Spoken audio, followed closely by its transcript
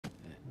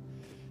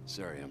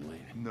Sorry I'm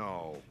late.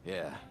 No.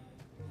 Yeah,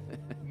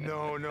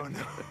 No.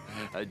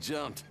 I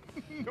jumped.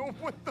 No,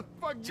 what the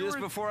fuck? Just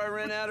before I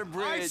ran out of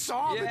bridge. I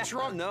saw the Yeah,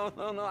 truck. No,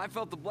 I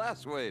felt the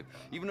blast wave.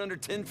 Even under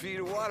 10 feet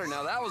of water.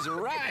 Now that was a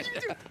ride.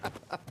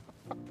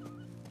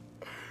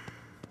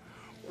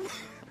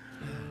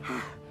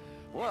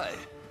 What?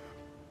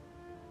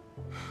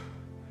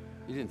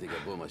 You didn't think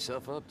I'd blow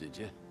myself up, did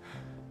you?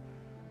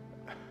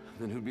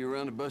 Then who'd be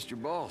around to bust your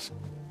balls?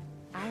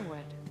 I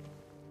would.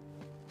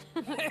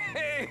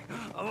 Hey!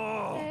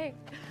 Oh! Hey.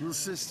 Little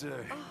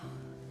sister.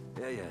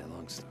 Yeah,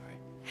 long story.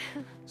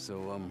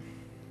 So,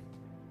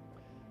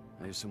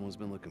 I hear someone's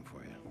been looking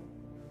for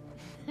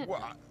you.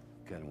 What?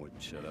 Kinda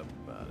wouldn't shut up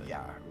about it.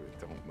 Yeah,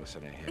 don't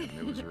listen to him.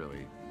 It was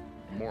really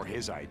more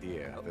his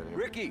idea than...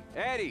 Ricky,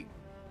 Eddie,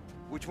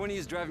 which one of you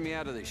is driving me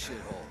out of this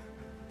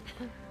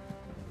shithole?